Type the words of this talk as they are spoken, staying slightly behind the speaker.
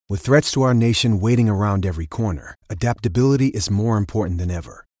With threats to our nation waiting around every corner, adaptability is more important than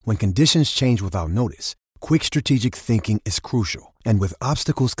ever. When conditions change without notice, quick strategic thinking is crucial. And with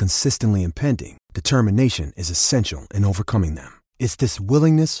obstacles consistently impending, determination is essential in overcoming them. It's this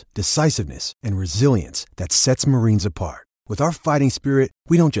willingness, decisiveness, and resilience that sets Marines apart. With our fighting spirit,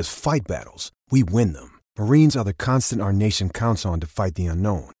 we don't just fight battles, we win them. Marines are the constant our nation counts on to fight the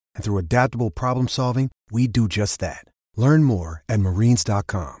unknown. And through adaptable problem solving, we do just that. Learn more at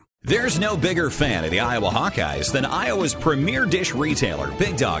marines.com. There's no bigger fan of the Iowa Hawkeyes than Iowa's premier dish retailer,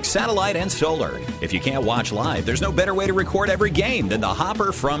 Big Dog Satellite and Solar. If you can't watch live, there's no better way to record every game than the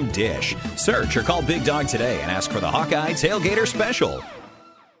Hopper from Dish. Search or call Big Dog today and ask for the Hawkeye Tailgater Special.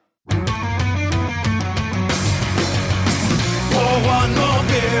 Pour one more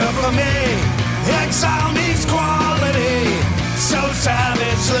beer for me. Exile meets quality so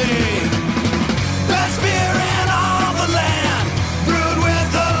savagely. Best beer in all the land, brewed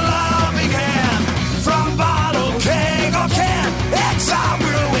with a loving hand. From bottle, keg, or can, Exile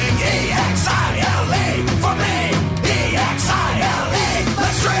Brewing, E-X-I-L-E. For me, E-X-I-L-E.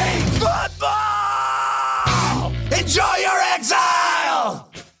 Let's drink football. Enjoy your exile.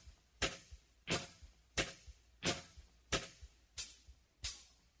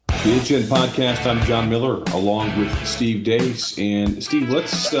 The HN Podcast, I'm John Miller, along with Steve Dace. And Steve,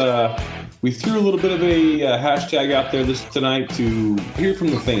 we threw a little bit of a hashtag out there tonight to hear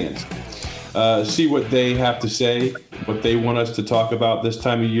from the fans, see what they have to say, what they want us to talk about this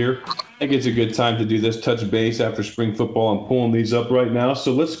time of year. I think it's a good time to do this, touch base after spring football. I'm pulling these up right now.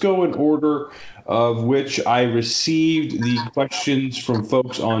 So let's go in order of which I received the questions from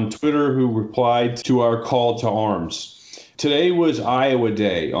folks on Twitter who replied to our call to arms. Today was Iowa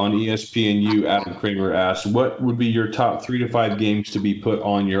Day on ESPNU. Adam Kramer asked, what would be your top 3 to 5 games to be put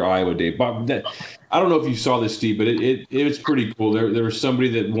on your Iowa Day? But I don't know if you saw this, Steve, but it was pretty cool. There was somebody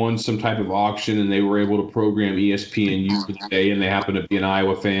that won some type of auction, and they were able to program ESPNU for the day, and they happened to be an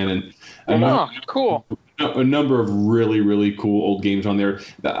Iowa fan. And cool. A number of really, really cool old games on there.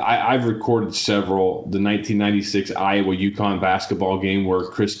 I've recorded several. The 1996 Iowa-UConn basketball game where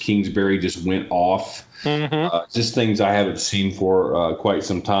Chris Kingsbury just went off. Just things I haven't seen for quite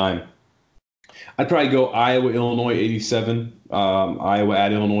some time. I'd probably go Iowa-Illinois 87, Iowa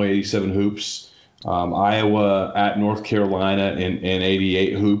at Illinois 87 hoops, Iowa at North Carolina in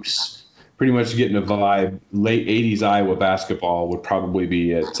 88 hoops. Pretty much getting a vibe. Late 80s Iowa basketball would probably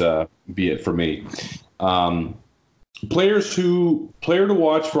be it for me. Player to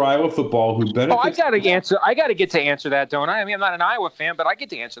watch for Iowa football who benefits. I got to get to answer that, don't I? I mean, I'm not an Iowa fan, but I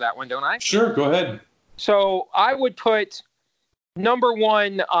get to answer that one, don't I? Sure, go ahead. So I would put number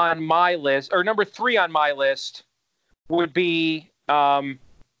 1 on my list, or number 3 on my list would be the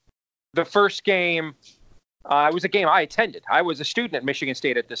first game. It was a game I attended. I was a student at Michigan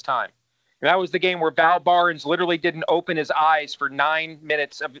State at this time. And that was the game where Val Barnes literally didn't open his eyes for 9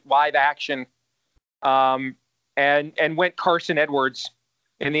 minutes of live action, and went Carson Edwards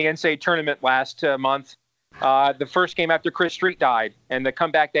in the NCAA tournament last month. The first game after Chris Street died, and the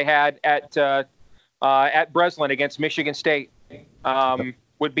comeback they had at Breslin against Michigan State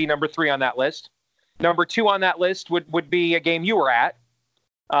would be number 3 on that list. Number 2 on that list would be a game you were at,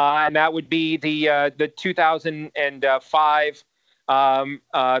 and that would be the 2005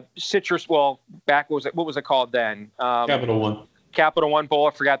 Citrus. Well, what was it called then? Capital One Bowl.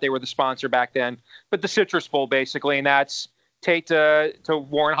 I forgot they were the sponsor back then, but the Citrus Bowl basically, and that's Tate to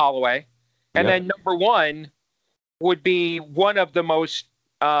Warren Holloway. And then number 1 would be one of the most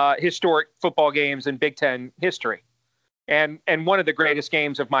historic football games in Big Ten history, and one of the greatest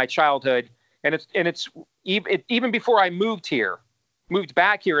games of my childhood. And it's even before I moved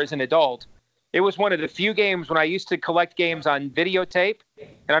back here as an adult. It was one of the few games when I used to collect games on videotape, and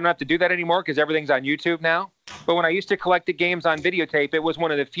I don't have to do that anymore because everything's on YouTube now. But when I used to collect the games on videotape, it was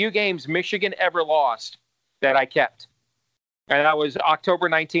one of the few games Michigan ever lost that I kept. And that was October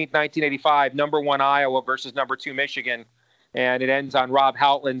 19th, 1985, number 1 Iowa versus number 2 Michigan. And it ends on Rob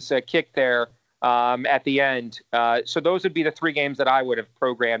Houtland's kick there at the end. So those would be the 3 games that I would have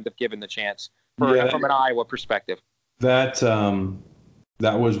programmed if given the chance from an Iowa perspective.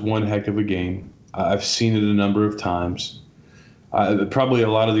 That was one heck of a game. I've seen it a number of times. Probably a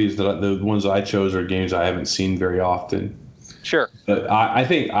lot of these, the ones I chose, are games I haven't seen very often. Sure. But I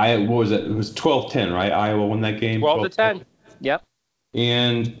think what was it? It was 12-10, right? Iowa won that game. 12-10. Yep.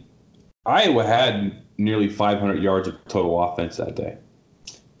 And Iowa had nearly 500 yards of total offense that day.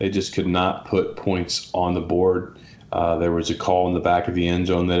 They just could not put points on the board. There was a call in the back of the end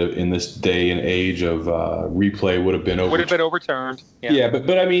zone that in this day and age of replay would have been overturned. Yeah,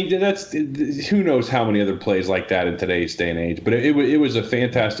 but I mean, that's who knows how many other plays like that in today's day and age. But it was a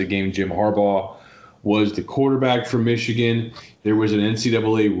fantastic game. Jim Harbaugh was the quarterback for Michigan. There was an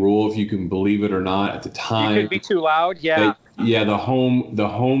NCAA rule, if you can believe it or not, at the time. You could be too loud, yeah. The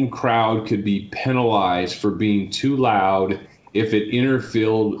home crowd could be penalized for being too loud if it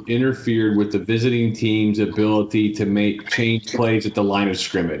interfered with the visiting team's ability to change plays at the line of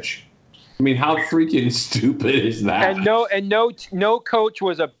scrimmage. I mean, how freaking stupid is that? And no coach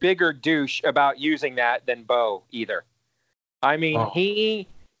was a bigger douche about using that than Bo either. I mean, he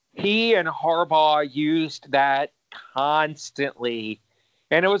and Harbaugh used that constantly,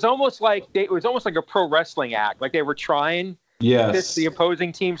 and it was almost like a pro wrestling act. Like they were trying to piss the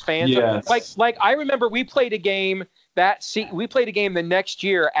opposing team's fans. Yes. Like I remember we played a game the next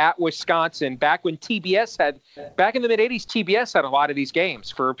year at Wisconsin back when back in the mid '80s. TBS had a lot of these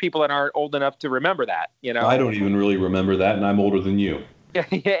games for people that aren't old enough to remember that. I don't even really remember that, and I'm older than you.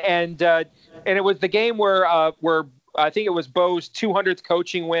 and it was the game where I think it was Bo's 200th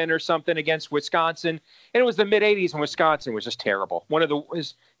coaching win or something against Wisconsin, and it was the mid '80s, and Wisconsin was just terrible.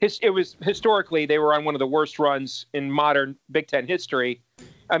 Historically they were on one of the worst runs in modern Big Ten history.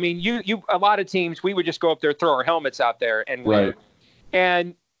 I mean, a lot of teams, we would just go up there, throw our helmets out there and win. Right.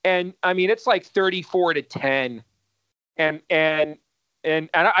 And I mean, it's like 34-10. And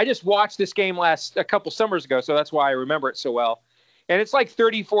I just watched this game a couple summers ago, so that's why I remember it so well. And it's like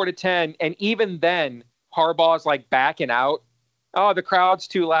 34-10. And even then Harbaugh's like backing out. Oh, the crowd's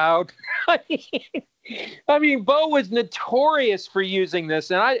too loud. I mean, Bo was notorious for using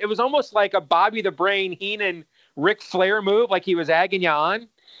this. And it was almost like a Bobby the Brain Heenan Ric Flair move, like he was egging you on.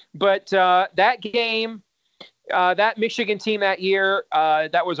 But that game, that Michigan team that year,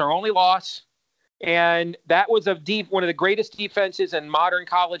 that was our only loss. And that was one of the greatest defenses in modern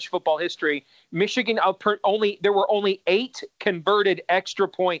college football history. Michigan, there were only 8 converted extra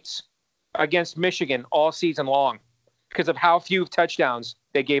points against Michigan all season long because of how few touchdowns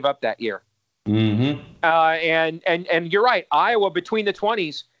they gave up that year. Mm-hmm. And you're right. Iowa, between the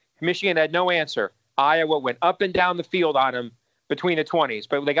 20s, Michigan had no answer. Iowa went up and down the field on them between the 20s,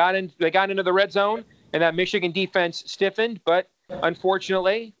 but they got into the red zone, and that Michigan defense stiffened. But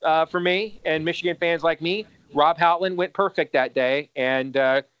unfortunately for me and Michigan fans like me, Rob Houghton went perfect that day, and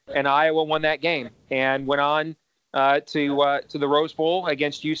Iowa won that game and went on to the Rose Bowl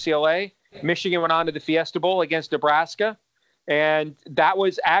against UCLA. Michigan went on to the Fiesta Bowl against Nebraska, and that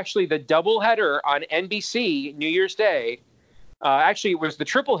was actually the doubleheader on NBC New Year's Day. Actually, it was the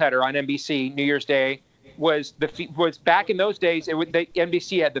triple header on NBC New Year's Day. Was back in those days?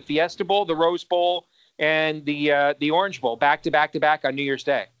 NBC had the Fiesta Bowl, the Rose Bowl, and the Orange Bowl back to back on New Year's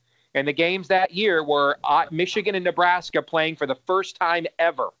Day. And the games that year were Michigan and Nebraska playing for the first time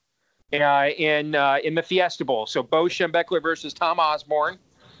ever in the Fiesta Bowl. So Bo Schembechler versus Tom Osborne,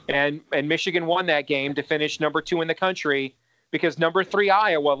 and Michigan won that game to finish number 2 in the country because number 3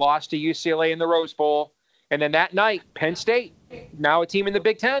 Iowa lost to UCLA in the Rose Bowl. And then that night, Penn State, now a team in the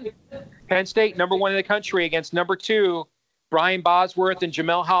Big Ten. Penn State, number 1 in the country against number 2, Brian Bosworth and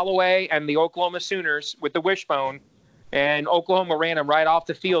Jamel Holloway and the Oklahoma Sooners with the wishbone. And Oklahoma ran them right off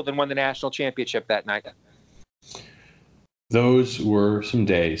the field and won the national championship that night. Those were some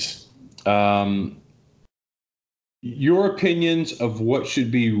days. Your opinions of what should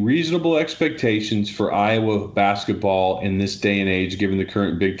be reasonable expectations for Iowa basketball in this day and age, given the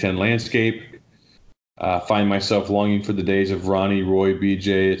current Big Ten landscape? Find myself longing for the days of Ronnie, Roy,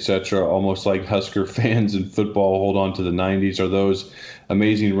 BJ, etc., almost like Husker fans in football hold on to the 90s. Are those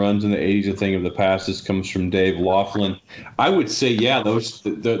amazing runs in the 80s a thing of the past? This comes from Dave Laughlin. I would say, yeah, those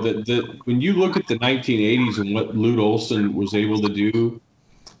when you look at the 1980s and what Lute Olson was able to do,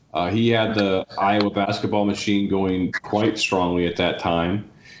 he had the Iowa basketball machine going quite strongly at that time.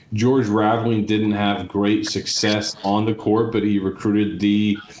 George Raveling didn't have great success on the court, but he recruited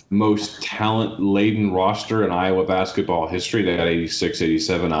the most talent-laden roster in Iowa basketball history, that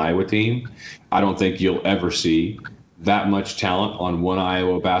 86-87 Iowa team. I don't think you'll ever see that much talent on one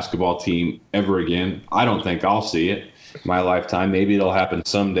Iowa basketball team ever again. I don't think I'll see it in my lifetime. Maybe it'll happen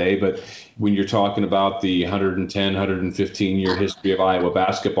someday, but when you're talking about the 110, 115-year history of Iowa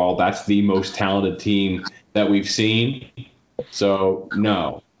basketball, that's the most talented team that we've seen. So,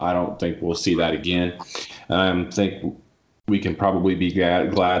 no, I don't think we'll see that again. I think we can probably be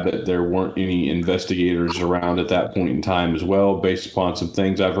glad that there weren't any investigators around at that point in time as well, based upon some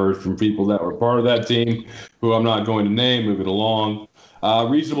things I've heard from people that were part of that team, who I'm not going to name. Moving along.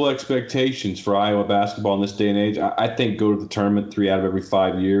 Reasonable expectations for Iowa basketball in this day and age. I think go to the tournament 3 out of every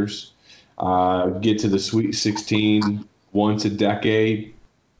 5 years. get to the Sweet 16 once a decade,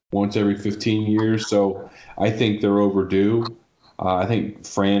 once every 15 years. So I think they're overdue. I think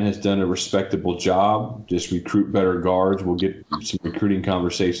Fran has done a respectable job. Just recruit better guards. We'll get some recruiting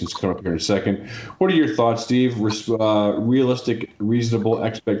conversations coming up here in a second. What are your thoughts, Steve? Realistic, reasonable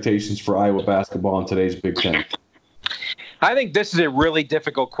expectations for Iowa basketball in today's Big Ten? I think this is a really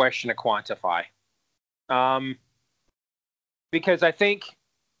difficult question to quantify. Because I think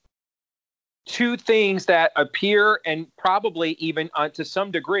two things that appear and probably even to some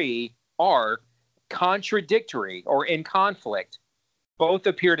degree are contradictory or in conflict both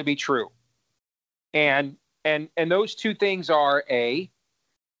appear to be true. And those two things are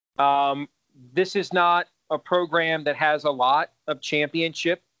this is not a program that has a lot of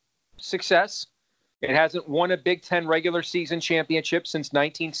championship success. It hasn't won a Big Ten regular season championship since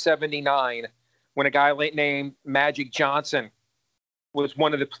 1979, when a guy named Magic Johnson was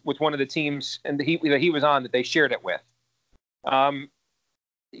one of the teams and that he was on that they shared it with.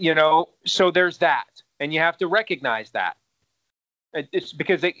 So there's that, and you have to recognize that. It's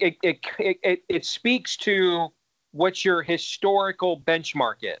because it speaks to what your historical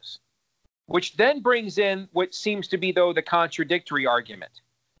benchmark is, which then brings in what seems to be, though, the contradictory argument.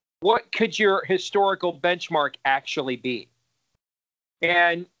 What could your historical benchmark actually be?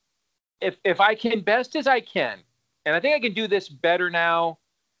 And if I can, best as I can, and I think I can do this better now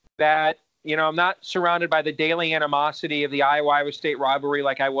that, I'm not surrounded by the daily animosity of the Iowa State rivalry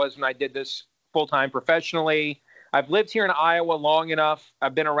like I was when I did this full-time professionally. I've lived here in Iowa long enough.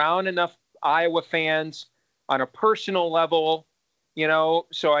 I've been around enough Iowa fans on a personal level,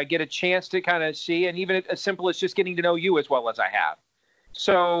 so I get a chance to kind of see, and even as simple as just getting to know you as well as I have.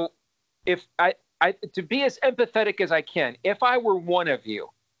 So if I to be as empathetic as I can, if I were one of you,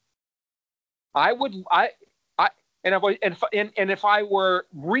 if I were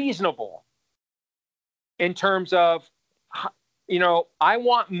reasonable in terms of, I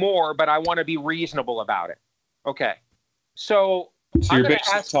want more, but I want to be reasonable about it. Okay. So you're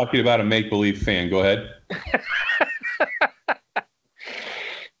basically talking about a make-believe fan. Go ahead.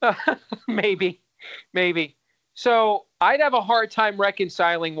 Maybe. So I'd have a hard time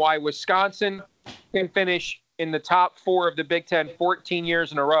reconciling why Wisconsin can finish in the top 4 of the Big Ten 14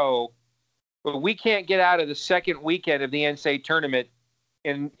 years in a row, but we can't get out of the second weekend of the NCAA tournament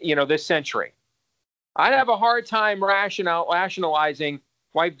in, this century. I'd have a hard time rationalizing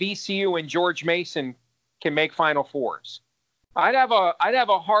why VCU and George Mason can make Final Fours. I'd have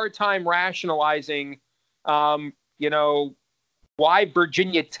a hard time rationalizing, why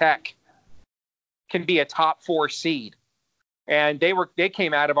Virginia Tech can be a top 4 seed, and they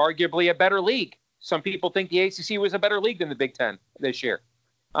came out of arguably a better league. Some people think the ACC was a better league than the Big Ten this year,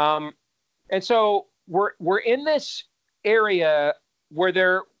 and so we're in this area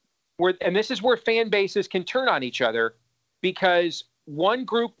where and this is where fan bases can turn on each other, because one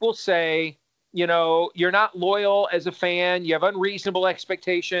group will say, you're not loyal as a fan. You have unreasonable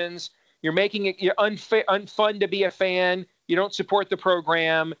expectations. You're making it unfun to be a fan. You don't support the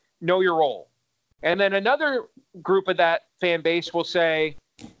program. Know your role. And then another group of that fan base will say,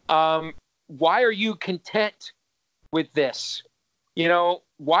 why are you content with this?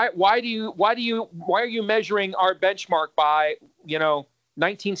 Why are you measuring our benchmark by,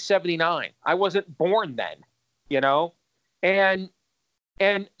 1979? I wasn't born then, And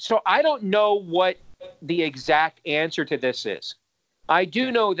so I don't know what the exact answer to this is. I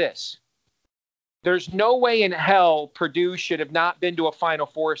do know this. There's no way in hell Purdue should have not been to a Final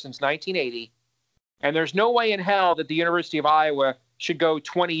Four since 1980. And there's no way in hell that the University of Iowa should go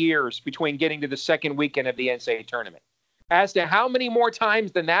 20 years between getting to the second weekend of the NCAA tournament. As to how many more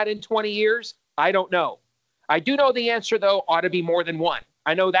times than that in 20 years, I don't know. I do know the answer, though, ought to be more than one.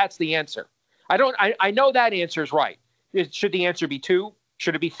 I know that's the answer. I know that answer is right. Should the answer be 2?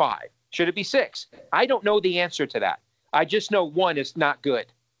 Should it be 5? Should it be 6? I don't know the answer to that. I just know 1 is not good.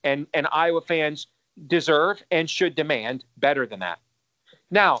 And Iowa fans deserve and should demand better than that.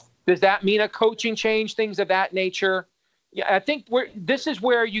 Now, does that mean a coaching change, things of that nature? Yeah, I think this is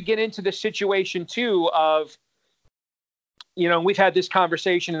where you get into the situation, too, of, we've had this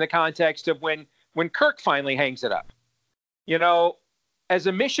conversation in the context of when Kirk finally hangs it up. As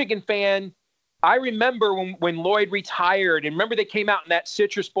a Michigan fan, I remember when Lloyd retired, and remember they came out in that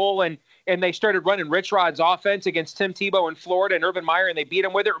Citrus Bowl and they started running Rich Rod's offense against Tim Tebow in Florida and Urban Meyer, and they beat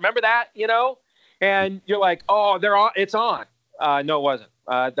him with it. Remember that, And you're like, oh, it's on. No, it wasn't.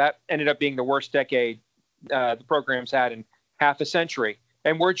 That ended up being the worst decade the program's had in half a century.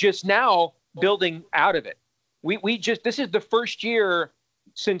 And we're just now building out of it. This is the first year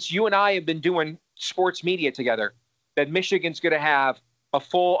since you and I have been doing sports media together that Michigan's going to have a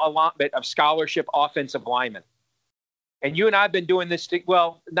full allotment of scholarship offensive linemen. And you and I have been doing this,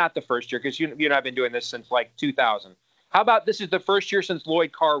 well, not the first year, because you and I have been doing this since like 2000. How about this is the first year since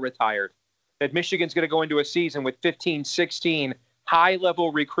Lloyd Carr retired that Michigan's going to go into a season with 15, 16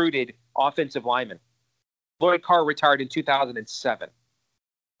 high-level recruited offensive linemen. Lloyd Carr retired in 2007.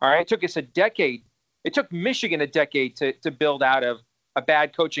 All right, it took us a decade. It took Michigan a decade to build out of a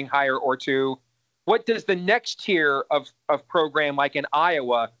bad coaching hire or two. What does the next tier of program like in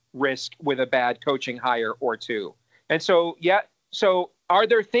Iowa risk with a bad coaching hire or two? And so, so are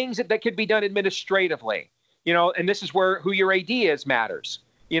there things that could be done administratively? And this is where who your AD is matters,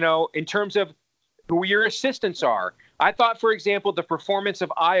 in terms of who your assistants are. I thought, for example, the performance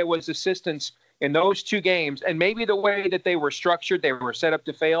of Iowa's assistants in those two games, and maybe the way that they were structured, they were set up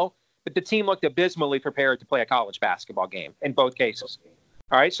to fail, but the team looked abysmally prepared to play a college basketball game in both cases.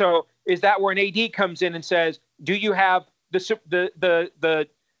 All right, so is that where an AD comes in and says, do you have the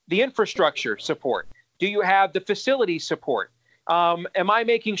infrastructure support? Do you have the facility support? Am I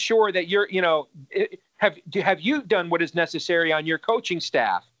making sure that you're, have you done what is necessary on your coaching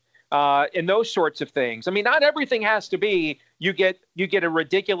staff? And those sorts of things. I mean, not everything has to be you get a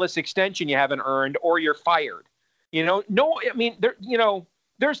ridiculous extension you haven't earned or you're fired. No, I mean,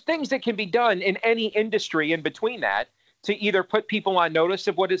 there's things that can be done in any industry in between that to either put people on notice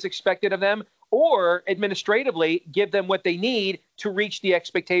of what is expected of them or administratively give them what they need to reach the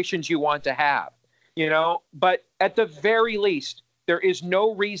expectations you want to have. But at the very least, there is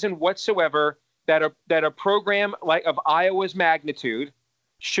no reason whatsoever that a program like of Iowa's magnitude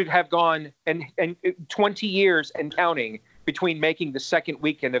should have gone and 20 years and counting between making the second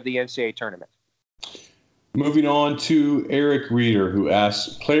weekend of the NCAA tournament. Moving on to Eric Reeder, who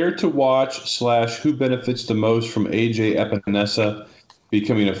asks, player to watch / who benefits the most from AJ Epinesa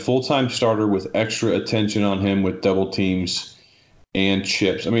becoming a full-time starter with extra attention on him with double teams and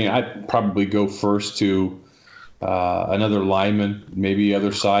chips. I mean, I'd probably go first to another lineman, maybe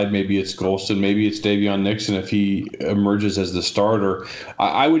other side, maybe it's Golston, maybe it's Davion Nixon if he emerges as the starter.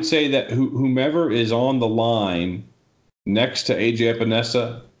 I would say that whomever is on the line next to AJ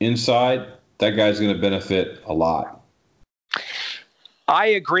Epinesa inside, that guy's going to benefit a lot. I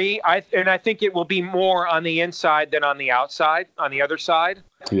agree. I think it will be more on the inside than on the outside, on the other side.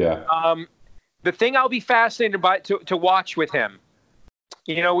 Yeah. The thing I'll be fascinated by to watch with him,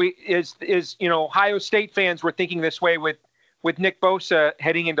 Ohio State fans were thinking this way with Nick Bosa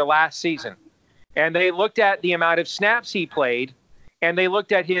heading into last season. And they looked at the amount of snaps he played, and they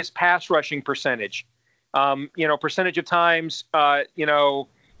looked at his pass rushing percentage. Percentage of times,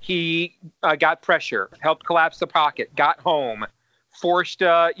 he got pressure, helped collapse the pocket, got home, forced,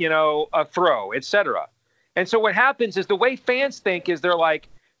 a throw, etc. And so what happens is the way fans think is they're like,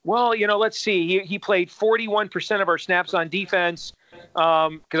 well, let's see, he played 41% of our snaps on defense,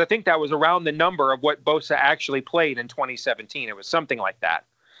 because I think that was around the number of what Bosa actually played in 2017. It was something like that,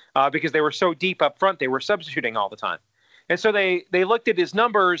 because they were so deep up front, they were substituting all the time. And so they looked at his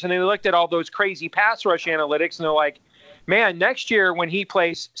numbers and they looked at all those crazy pass rush analytics, and they're like, man, next year when he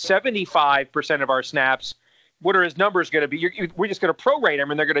plays 75% of our snaps, what are his numbers going to be? We're just going to prorate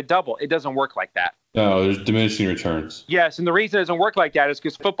him and they're going to double. It doesn't work like that. No, there's diminishing returns. Yes, and the reason it doesn't work like that is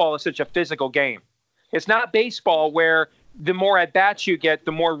because football is such a physical game. It's not baseball where the more at-bats you get,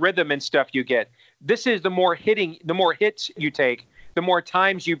 the more rhythm and stuff you get. This is the more hits you take, the more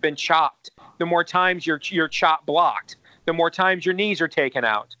times you've been chopped, the more times you're chop blocked, the more times your knees are taken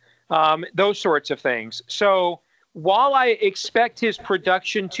out, those sorts of things. So while I expect his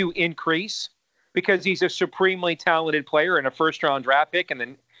production to increase because he's a supremely talented player and a first-round draft pick in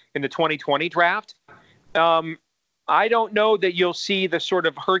the 2020 draft, I don't know that you'll see the sort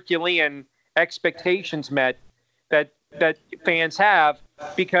of Herculean expectations met that fans have,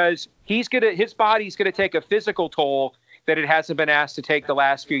 because his body's gonna take a physical toll that it hasn't been asked to take the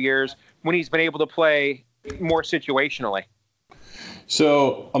last few years when he's been able to play more situationally.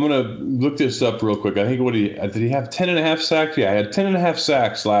 So I'm going to look this up real quick. I think did he have 10.5 sacks? Yeah, I had 10.5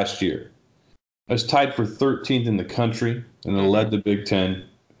 sacks last year. I was tied for 13th in the country and then led the Big Ten,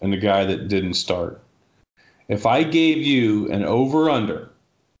 and the guy that didn't start. If I gave you an over-under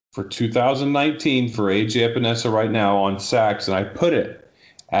for 2019 for AJ Epinesa right now on sacks, and I put it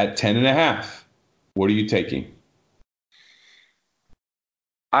at 10.5, what are you taking?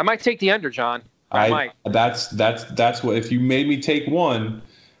 I might take the under, John. I might. That's what, if you made me take one,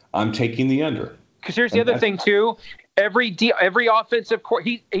 I'm taking the under. Because here's the other thing too. Every offensive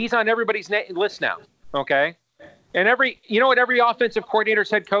he's on everybody's list now. Okay, and what every offensive coordinator's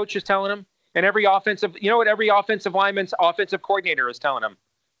head coach is telling him, and every offensive lineman's offensive coordinator is telling him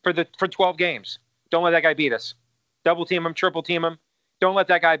for 12 games. Don't let that guy beat us. Double team him, triple team him. Don't let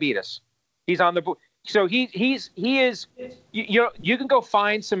that guy beat us. He's on the so he is you know, you can go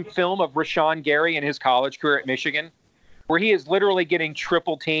find some film of Rashawn Gary in his college career at Michigan where he is literally getting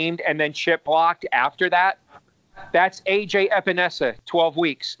triple teamed and then chip blocked after that. That's AJ Epinesa, 12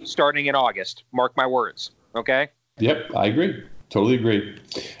 weeks starting in August. Mark my words. Okay. Yep, I agree. Totally agree.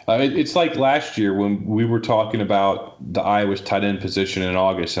 It's like last year when we were talking about the Iowa's tight end position in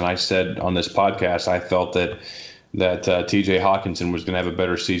August, and I said on this podcast I felt that T.J. Hawkinson was going to have a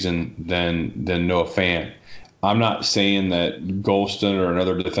better season than Noah Fant. I'm not saying that Golston or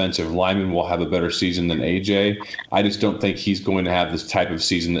another defensive lineman will have a better season than AJ. I just don't think he's going to have this type of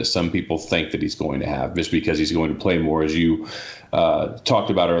season that some people think that he's going to have, just because he's going to play more, as you talked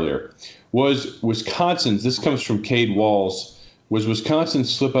about earlier. Was Wisconsin's, this comes from Cade Walls, was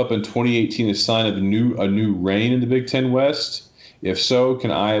Wisconsin's slip up in 2018 a sign of a new reign in the Big Ten West? If so,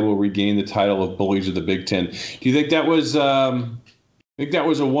 can Iowa regain the title of bullies of the Big Ten? Do you think that was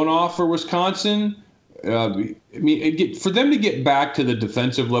a one-off for Wisconsin? I mean, for them to get back to the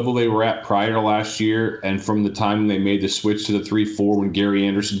defensive level they were at prior to last year, and from the time they made the switch to the 3-4 when Gary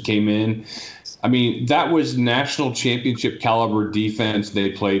Anderson came in, I mean, that was national championship caliber defense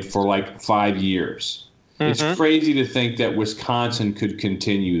they played for like 5 years. Mm-hmm. It's crazy to think that Wisconsin could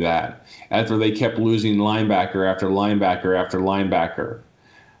continue that after they kept losing linebacker after linebacker after linebacker.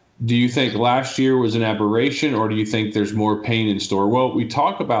 Do you think last year was an aberration, or do you think there's more pain in store? Well, we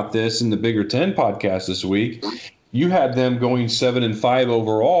talk about this in the Bigger Ten podcast this week. You had them going 7-5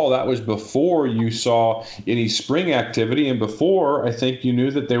 overall. That was before you saw any spring activity, and before I think you knew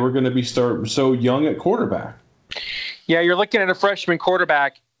that they were going to be so young at quarterback. Yeah, you're looking at a freshman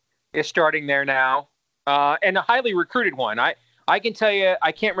quarterback is starting there now, and a highly recruited one. I can tell you,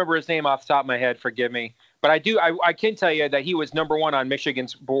 I can't remember his name off the top of my head. Forgive me. But I can tell you that he was number one on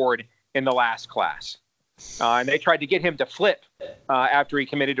Michigan's board in the last class. And they tried to get him to flip after he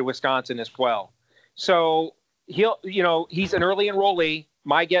committed to Wisconsin as well. So he's an early enrollee.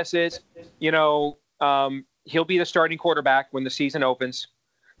 My guess is, he'll be the starting quarterback when the season opens.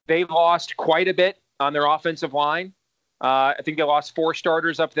 They've lost quite a bit on their offensive line. I think they lost 4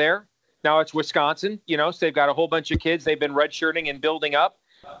 starters up there. Now it's Wisconsin, so they've got a whole bunch of kids they've been redshirting and building up.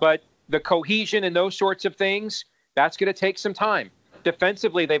 But the cohesion and those sorts of things, that's going to take some time.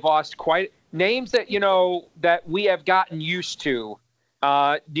 Defensively, they've lost quite names that, that we have gotten used to.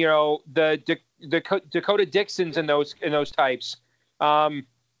 The Dakota Dixons and those types.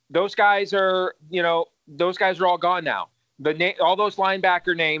 Those guys are all gone now. All those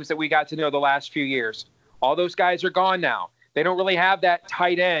linebacker names that we got to know the last few years, all those guys are gone now. They don't really have that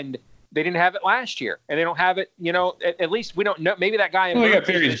tight end. They didn't have it last year, and they don't have it. At least we don't know. Maybe that guy. Well, we got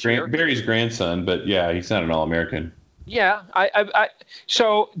Barry's grandson, but yeah, he's not an All-American. Yeah,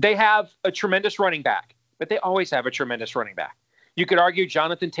 so they have a tremendous running back, but they always have a tremendous running back. You could argue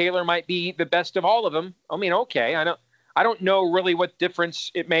Jonathan Taylor might be the best of all of them. I mean, okay, I don't know really what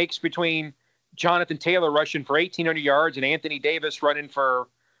difference it makes between Jonathan Taylor rushing for 1,800 yards and Anthony Davis running for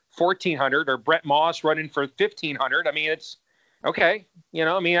 1,400, or Brett Moss running for 1,500. I mean, it's okay.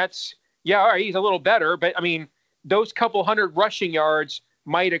 That's. Yeah, all right, he's a little better, but, I mean, those couple hundred rushing yards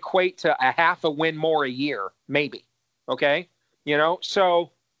might equate to a half a win more a year, maybe, okay?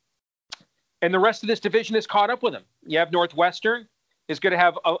 So, and the rest of this division is caught up with them. You have Northwestern is going to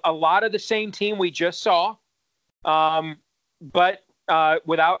have a lot of the same team we just saw, but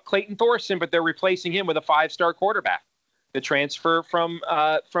without Clayton Thorson, but they're replacing him with a 5-star quarterback, the transfer from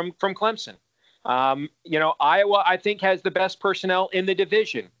Clemson. Iowa, I think, has the best personnel in the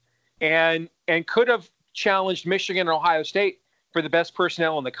division. And could have challenged Michigan and Ohio State for the best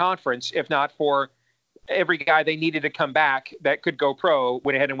personnel in the conference, if not for every guy they needed to come back that could go pro,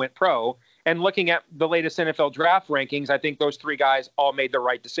 went ahead and went pro. And looking at the latest NFL draft rankings, I think those 3 guys all made the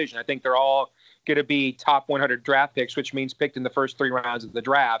right decision. I think they're all going to be top 100 draft picks, which means picked in the first 3 rounds of the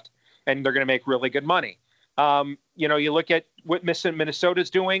draft, and they're going to make really good money. You look at what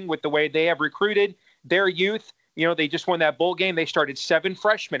Minnesota's doing with the way they have recruited their youth. They just won that bowl game. They started 7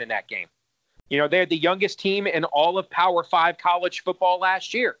 freshmen in that game. They had the youngest team in all of Power 5 college football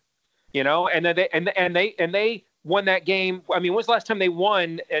last year. And then they won that game. I mean, when was the last time they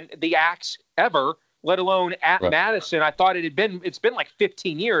won the Axe ever, let alone at Madison? I thought it's been like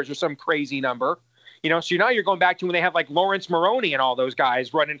 15 years or some crazy number. So now you're going back to when they have like Lawrence Maroney and all those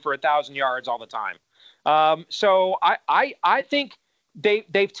guys running for 1,000 yards all the time. So I think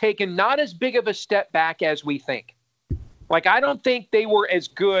they've taken not as big of a step back as we think. Like, I don't think they were as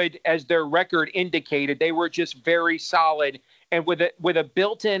good as their record indicated. They were just very solid and with a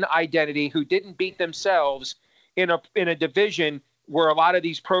built-in identity who didn't beat themselves in a division where a lot of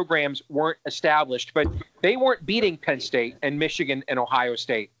these programs weren't established. But They weren't beating Penn State and Michigan and Ohio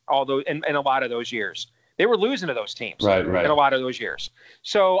State, although in a lot of those years. They were losing to those teams right. in a lot of those years.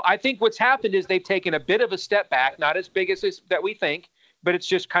 So I think what's happened is they've taken a bit of a step back, not as big as that we think, but it's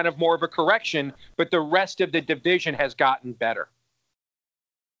just kind of more of a correction. But the rest of the division has gotten better.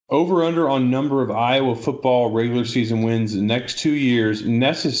 Over under on number of Iowa football regular season wins the next 2 years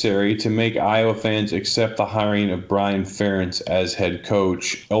necessary to make Iowa fans accept the hiring of Brian Ferentz as head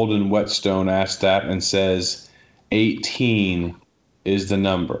coach. Eldon Whetstone asked that and says 18 is the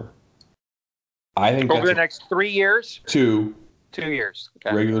number. I think over the next 3 years. 2 years.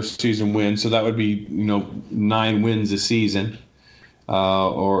 Okay. Regular season wins, so that would be 9 wins a season.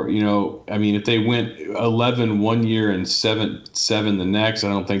 If they went 11 1 year and 7 the next, I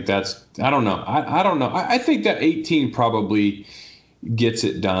don't think that's. I don't know. I don't know. I think that 18 probably gets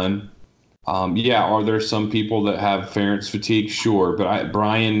it done. Are there some people that have Ferentz fatigue? Sure, but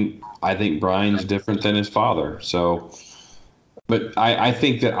I think Brian's different than his father. So, but I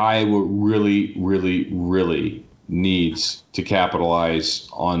think that Iowa really, really, really needs to capitalize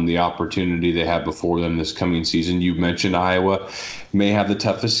on the opportunity they have before them this coming season. You mentioned Iowa may have the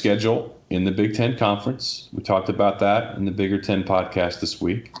toughest schedule in the Big Ten Conference. We talked about that in the Bigger Ten podcast this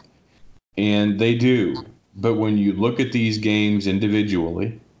week. And they do. But when you look at these games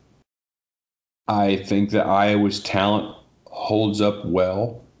individually, I think that Iowa's talent holds up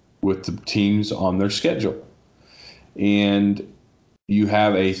well with the teams on their schedule. And you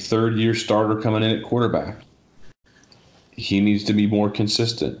have a third-year starter coming in at quarterback. He needs to be more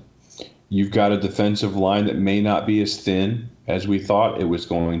consistent. You've got a defensive line that may not be as thin as we thought it was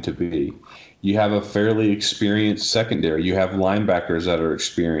going to be. You have a fairly experienced secondary. You have linebackers that are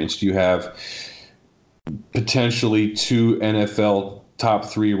experienced. You have potentially 2 NFL top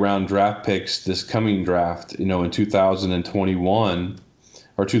 3 round draft picks this coming draft, in 2021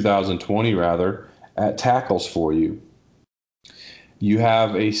 or 2020 rather, at tackles for you. You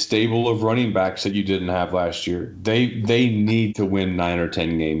have a stable of running backs that you didn't have last year. They need to win 9 or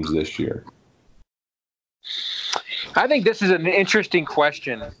 10 games this year. I think this is an interesting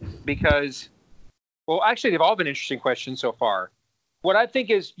question because, well, actually, they've all been interesting questions so far. What I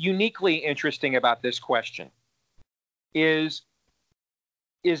think is uniquely interesting about this question is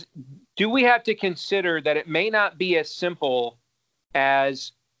do we have to consider that it may not be as simple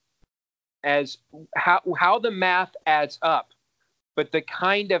as how the math adds up, but the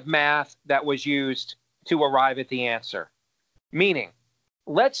kind of math that was used to arrive at the answer. Meaning,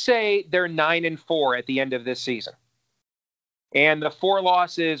 let's say they're 9-4 at the end of this season. And the 4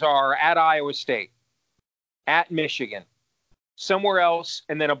 losses are at Iowa State, at Michigan, somewhere else,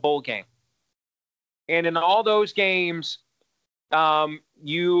 and then a bowl game. And in all those games,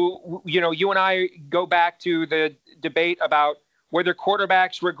 you and I go back to the debate about whether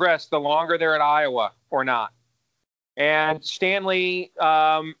quarterbacks regress the longer they're at Iowa or not. And Stanley,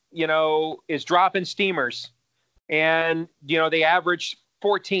 is dropping steamers. And, they average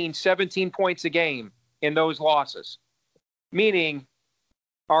 14, 17 points a game in those losses. Meaning,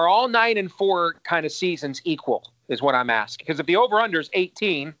 are all 9-4 kind of seasons equal is what I'm asking. Because if the over-under is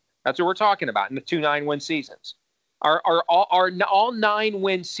 18, that's what we're talking about in the 2 9-win seasons. Are all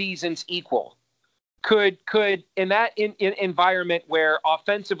 9-win seasons equal? Could in that environment where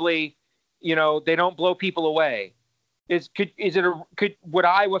offensively, they don't blow people away, would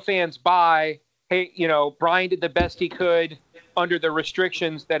Iowa fans buy, hey, Brian did the best he could under the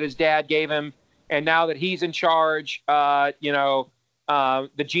restrictions that his dad gave him, and now that he's in charge, the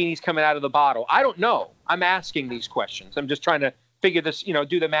genie's coming out of the bottle? I don't know. I'm asking these questions. I'm just trying to figure this,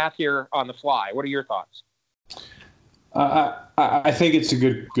 do the math here on the fly. What are your thoughts? I think it's a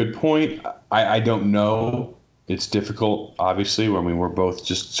good point. I don't know. It's difficult, obviously. I mean, we're both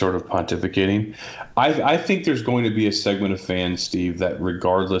just sort of pontificating. I think there's going to be a segment of fans, Steve, that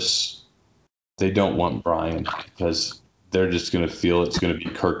regardless, they don't want Brian because they're just going to feel it's going to be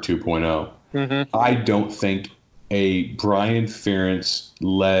Kirk 2.0. Mm-hmm. I don't think a Brian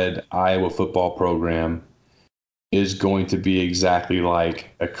Ferentz-led Iowa football program is going to be exactly like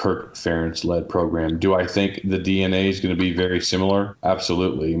a Kirk Ferentz-led program. Do I think the DNA is going to be very similar?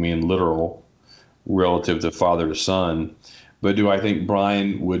 Absolutely. I mean, literal, relative to father to son. But do I think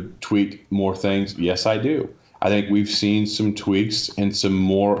Brian would tweak more things? Yes, I do. I think we've seen some tweaks and some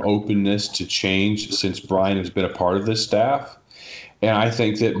more openness to change since Brian has been a part of this staff. And I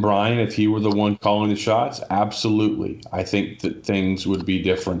think that Brian, if he were the one calling the shots, absolutely, I think that things would be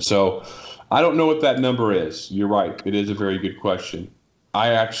different. So I don't know what that number is. You're right. It is a very good question.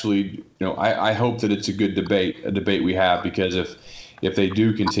 I actually, I hope that it's a good debate, a debate we have, because if they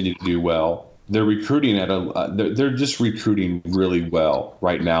do continue to do well, they're recruiting they're just recruiting really well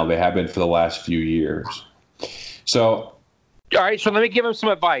right now. They have been for the last few years. So, all right. So let me give him some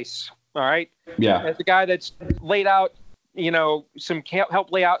advice. All right. Yeah. As a guy that's laid out,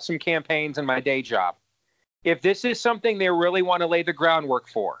 help lay out some campaigns in my day job. If this is something they really want to lay the groundwork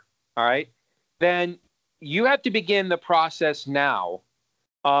for, all right, then you have to begin the process now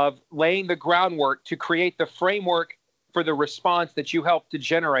of laying the groundwork to create the framework for the response that you help to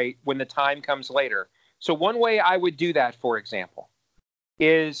generate when the time comes later. So one way I would do that, for example,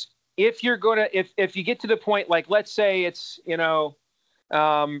 is if you're going to, if you get to the point, like, let's say it's,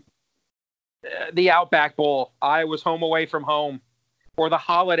 the Outback Bowl, Iowa's home away from home, or the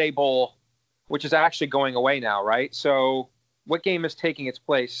Holiday Bowl, which is actually going away now, right? So what game is taking its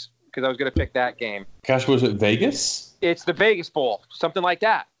place? Because I was going to pick that game. Gosh, was it Vegas? It's the Vegas Bowl, something like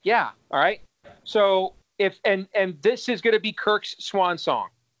that. Yeah. All right. So if and this is going to be Kirk's swan song,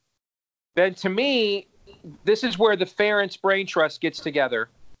 then to me, this is where the Ferentz Brain Trust gets together,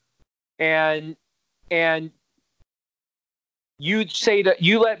 and you say that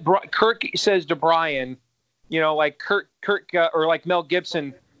you let Kirk says to Brian, like Kirk or like Mel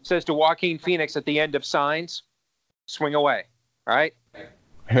Gibson says to Joaquin Phoenix at the end of Signs, swing away. All right.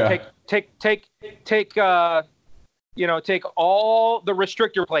 Yeah. Take all the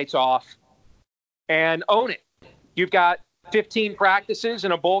restrictor plates off and own it. You've got 15 practices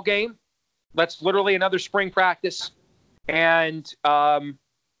in a bowl game. That's literally another spring practice, and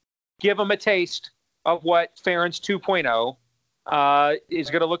give them a taste of what Ferentz 2.0 is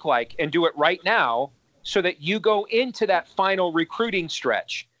going to look like, and do it right now so that you go into that final recruiting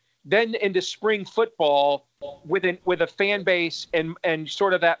stretch, then into spring football with a fan base and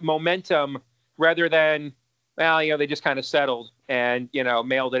sort of that momentum, rather than, they just kind of settled and,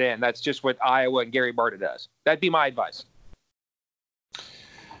 mailed it in. That's just what Iowa and Gary Barta does. That'd be my advice.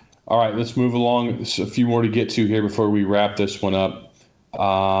 All right, let's move along. There's a few more to get to here before we wrap this one up.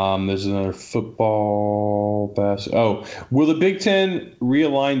 There's another football pass. Oh, will the Big Ten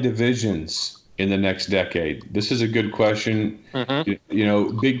realign divisions in the next decade? This is a good question.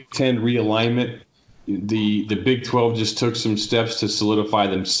 Mm-hmm. Big Ten realignment. The Big 12 just took some steps to solidify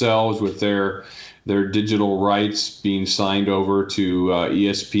themselves with their digital rights being signed over to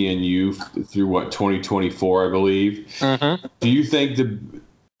ESPNU through 2024, I believe. Mm-hmm. Do you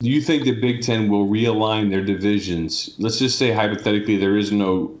think the Big Ten will realign their divisions? Let's just say hypothetically there is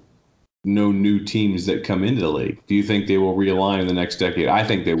no new teams that come into the league. Do you think they will realign in the next decade? I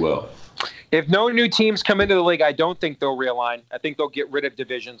think they will. If no new teams come into the league, I don't think they'll realign. I think they'll get rid of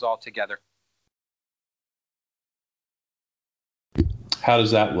divisions altogether. How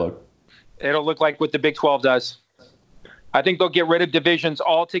does that look? It'll look like what the Big 12 does. I think they'll get rid of divisions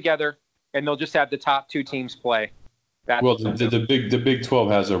altogether, and they'll just have the top two teams play. Well, the Big 12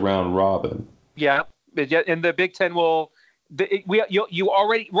 has a round robin. Yeah, and the Big 10 will. What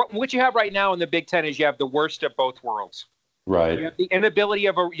you have right now in the Big 10 is you have the worst of both worlds. Right. You have the inability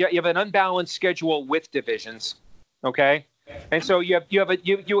you have an unbalanced schedule with divisions. Okay, and so you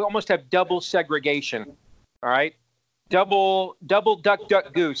almost have double segregation. All right, double duck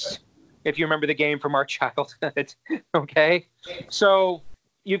goose. If you remember the game from our childhood. Okay, so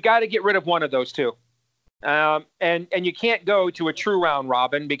you've got to get rid of one of those two. And you can't go to a true round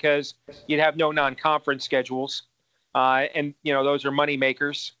robin because you'd have no non-conference schedules, and those are money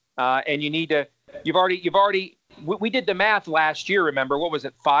makers. And you need to. We did the math last year. Remember, what was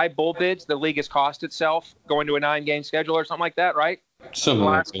it? 5 bowl bids the league has cost itself going to a 9-game schedule or something like that, right? Something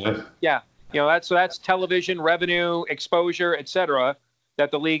like that. Yeah, that's television revenue, exposure, etc. That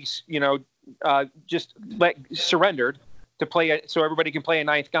the league's just surrendered to play it, so everybody can play a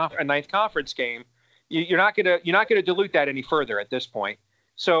ninth conference game. You're not gonna dilute that any further at this point.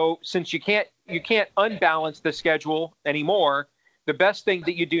 So since you can't unbalance the schedule anymore, the best thing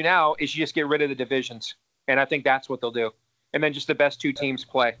that you do now is you just get rid of the divisions, and I think that's what they'll do, and then just the best two teams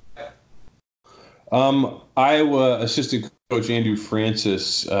play. Iowa assistant coach Andrew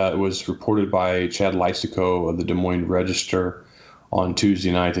Francis was reported by Chad Lysico of the Des Moines Register on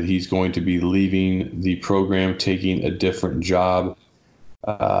Tuesday night that he's going to be leaving the program, taking a different job.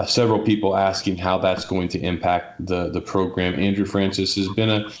 Several people asking how that's going to impact the program. Andrew Francis has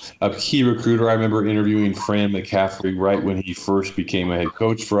been a key recruiter. I remember interviewing Fran McCaffrey right when he first became a head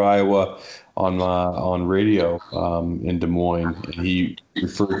coach for Iowa on radio in Des Moines. And he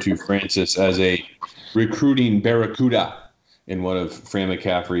referred to Francis as a recruiting barracuda in one of Fran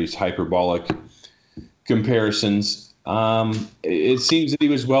McCaffrey's hyperbolic comparisons. It seems that he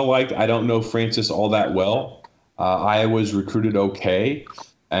was well liked. I don't know Francis all that well. Iowa's recruited okay.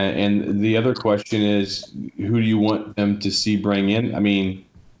 And the other question is, who do you want them to see bring in? I mean,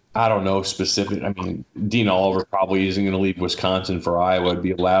 I don't know specific. I mean, Dean Oliver probably isn't going to leave Wisconsin for Iowa. It'd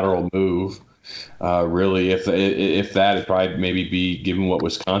be a lateral move. Really, if that, it'd probably maybe be, given what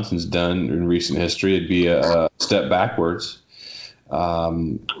Wisconsin's done in recent history, it'd be a step backwards.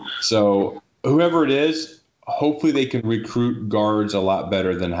 So whoever it is, hopefully they can recruit guards a lot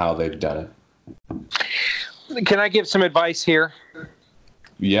better than how they've done it. Can I give some advice here?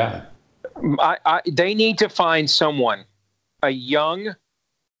 Yeah. They need to find someone, a young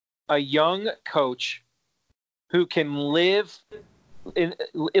coach who can live in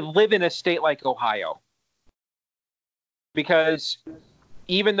a state like Ohio. Because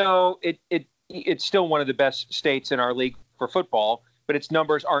even though it's still one of the best states in our league for football, but its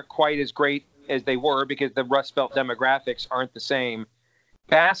numbers aren't quite as great as they were because the Rust Belt demographics aren't the same.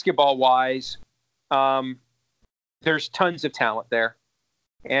 Basketball-wise, there's tons of talent there.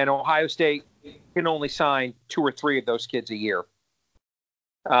 And Ohio State can only sign 2 or 3 of those kids a year.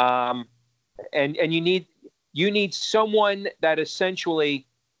 And you need someone that essentially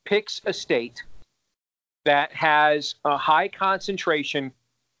picks a state that has a high concentration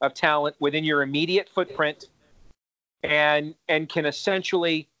of talent within your immediate footprint and can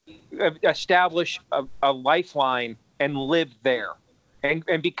essentially establish a lifeline and live there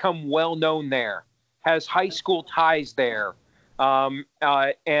and become well known there, has high school ties there. And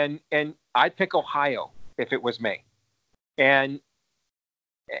I'd pick Ohio if it was me, and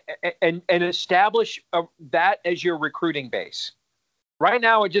establish that as your recruiting base. Right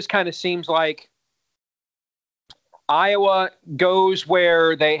now, it just kind of seems like Iowa goes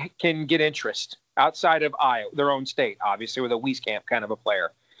where they can get interest outside of Iowa, their own state, obviously with a Wieskamp kind of a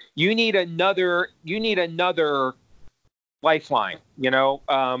player. You need another lifeline. You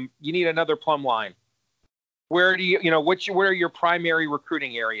need another plumb line. Where do where are your primary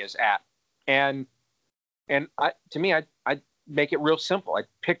recruiting areas at? And to me, I'd make it real simple. I'd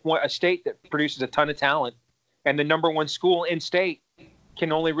pick a state that produces a ton of talent, and the number one school in state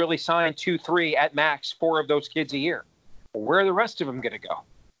can only really sign 2, 3 at max 4 of those kids a year. Where are the rest of them going to go?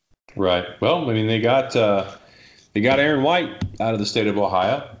 Right. Well, I mean, they got Aaron White out of the state of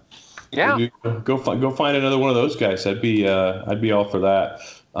Ohio. Yeah. Maybe go find another one of those guys. I'd be all for that.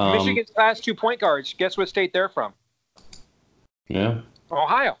 Michigan's last 2 point guards. Guess what state they're from? Yeah.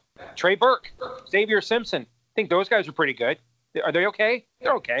 Ohio. Trey Burke, Xavier Simpson. I think those guys are pretty good. Are they okay?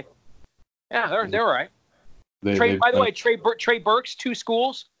 They're okay. Yeah, they're all right. By the way, Trey Burke's 2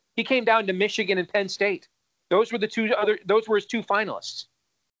 schools. He came down to Michigan and Penn State. Those were his 2 finalists.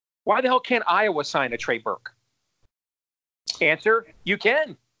 Why the hell can't Iowa sign a Trey Burke? Answer: you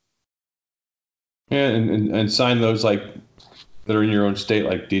can. Yeah, and sign those like that are in your own state,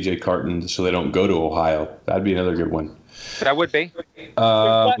 like DJ Carton, so they don't go to Ohio. That'd be another good one. That would be.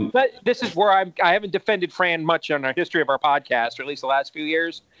 But this is where I haven't defended Fran much on our history of our podcast, or at least the last few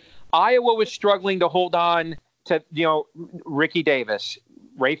years. Iowa was struggling to hold on to, Ricky Davis,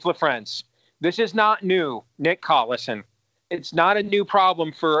 Rafe LaFrance. This is not new. Nick Collison. It's not a new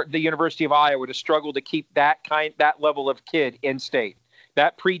problem for the University of Iowa to struggle to keep that level of kid in state.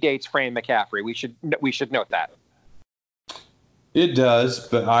 That predates Fran McCaffrey. We should note that. It does,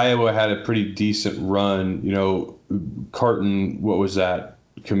 but Iowa had a pretty decent run. Carton, what was that?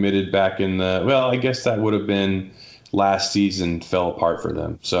 Committed back in I guess that would have been last season, fell apart for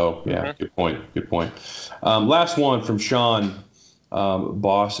them. So, yeah, Good point. Last one from Sean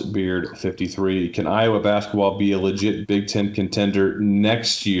Bossbeard 53. Can Iowa basketball be a legit Big Ten contender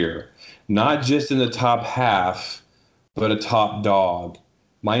next year? Not just in the top half, but a top dog.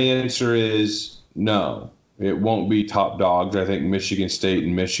 My answer is no. It won't be top dogs. I think Michigan State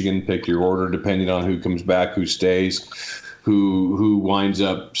and Michigan, pick your order depending on who comes back, who stays, who winds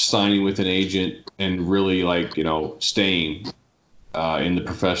up signing with an agent and really staying in the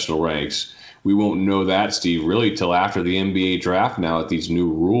professional ranks. We won't know that, Steve, really till after the NBA draft now at these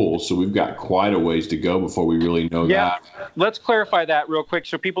new rules. So we've got quite a ways to go before we really know that. Let's clarify that real quick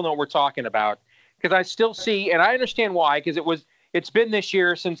so people know what we're talking about. Because I still see, and I understand why, because it's been this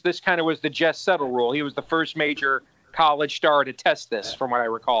year since this kind of was the Jess Settle rule. He was the first major college star to test this, from what I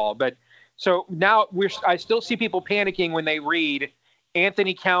recall. But so now I still see people panicking when they read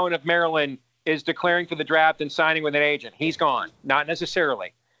Anthony Cowan of Maryland is declaring for the draft and signing with an agent. He's gone. Not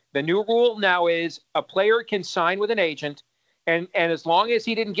necessarily. The new rule now is a player can sign with an agent, and as long as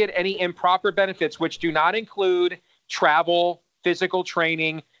he didn't get any improper benefits, which do not include travel, physical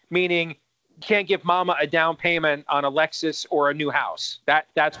training, meaning can't give mama a down payment on a Lexus or a new house.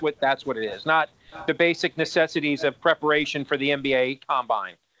 That's what it is. Not the basic necessities of preparation for the NBA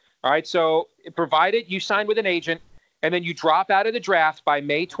combine. All right. So provided you sign with an agent and then you drop out of the draft by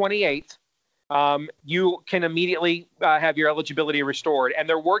May 28th, you can immediately have your eligibility restored. And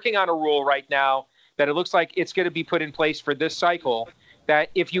they're working on a rule right now that it looks like it's going to be put in place for this cycle that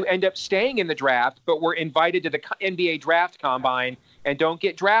if you end up staying in the draft, but were invited to the NBA draft combine and don't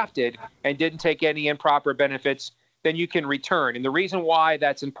get drafted and didn't take any improper benefits, then you can return. And the reason why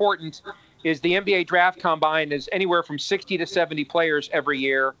that's important is the NBA draft combine is anywhere from 60 to 70 players every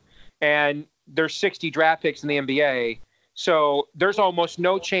year, and there's 60 draft picks in the NBA. So there's almost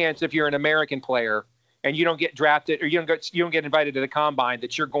no chance if you're an American player and you don't get drafted or you don't get invited to the combine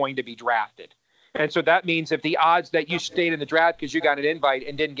that you're going to be drafted. And so that means if the odds that you stayed in the draft because you got an invite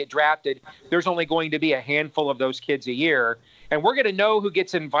and didn't get drafted, there's only going to be a handful of those kids a year. And we're going to know who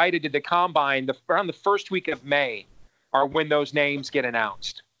gets invited to the combine around the first week of May or when those names get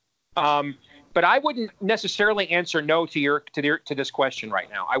announced. But I wouldn't necessarily answer no to this question right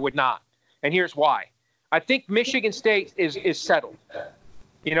now. I would not. And here's why. I think Michigan State is settled.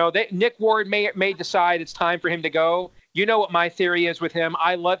 You know, Nick Ward may decide it's time for him to go. You know what my theory is with him.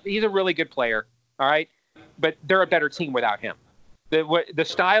 He's a really good player. All right. But they're a better team without him. The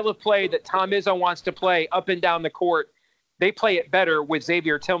style of play that Tom Izzo wants to play up and down the court, they play it better with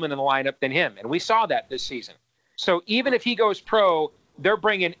Xavier Tillman in the lineup than him. And we saw that this season. So even if he goes pro, they're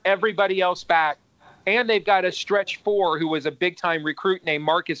bringing everybody else back. And they've got a stretch four who was a big-time recruit named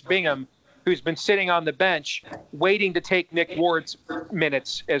Marcus Bingham, who's been sitting on the bench waiting to take Nick Ward's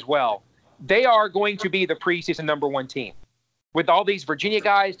minutes as well. They are going to be the preseason number one team. With all these Virginia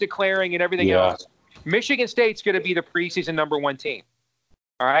guys declaring and everything else, Michigan State's going to be the preseason number one team.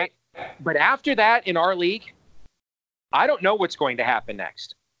 All right? But after that in our league, I don't know what's going to happen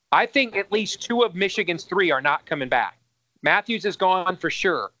next. I think at least two of Michigan's three are not coming back. Matthews is gone for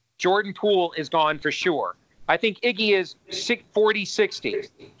sure. Jordan Poole is gone for sure. I think Iggy is 40-60.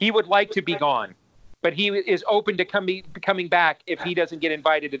 He would like to be gone, but he is open to coming back if he doesn't get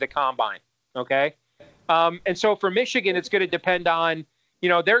invited to the combine. Okay? And so for Michigan, it's going to depend on,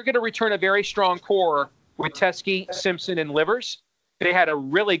 they're going to return a very strong core with Teskey, Simpson, and Livers. They had a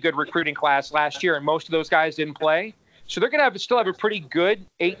really good recruiting class last year, and most of those guys didn't play. So they're going to still have a pretty good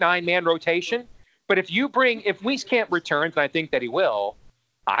 8-9 man rotation. But if Wieskamp returns, and I think that he will,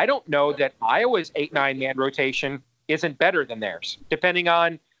 I don't know that Iowa's 8-9 man rotation isn't better than theirs, depending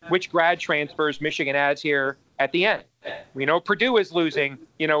on which grad transfers Michigan adds here at the end. We know Purdue is losing,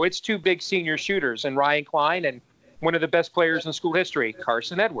 its two big senior shooters, and Ryan Klein and one of the best players in school history,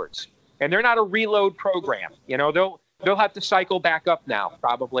 Carson Edwards. And they're not a reload program. They'll have to cycle back up now,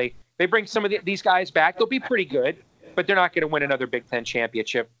 probably. They bring some of these guys back. They'll be pretty good, but they're not going to win another Big Ten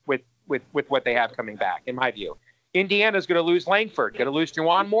championship with what they have coming back, in my view. Indiana's going to lose Langford, going to lose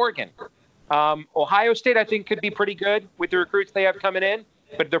Juwan Morgan. Ohio State, I think, could be pretty good with the recruits they have coming in,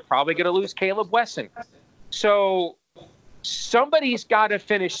 but they're probably going to lose Caleb Wesson. So somebody's got to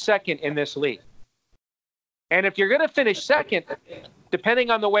finish second in this league. And if you're going to finish second, depending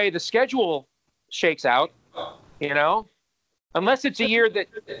on the way the schedule shakes out, unless it's a year that,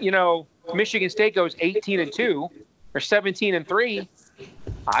 Michigan State goes 18-2 or 17-3,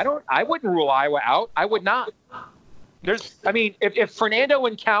 I wouldn't rule Iowa out. I would not. If Fernando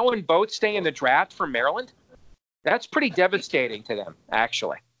and Cowan both stay in the draft for Maryland, that's pretty devastating to them,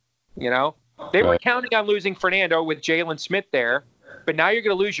 actually. They were counting on losing Fernando with Jalen Smith there, but now you're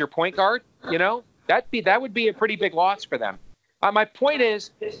going to lose your point guard. That would be a pretty big loss for them. My point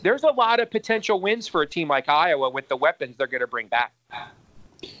is, there's a lot of potential wins for a team like Iowa with the weapons they're going to bring back.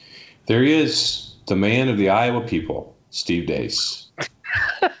 There he is, the man of the Iowa people, Steve Deace.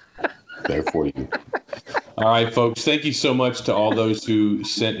 There for you. All right, folks, thank you so much to all those who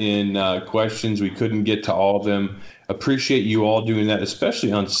sent in questions. We couldn't get to all of them. Appreciate you all doing that,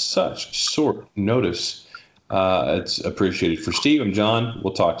 especially on such short notice. It's appreciated. For Steve, I'm John.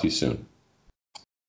 We'll talk to you soon.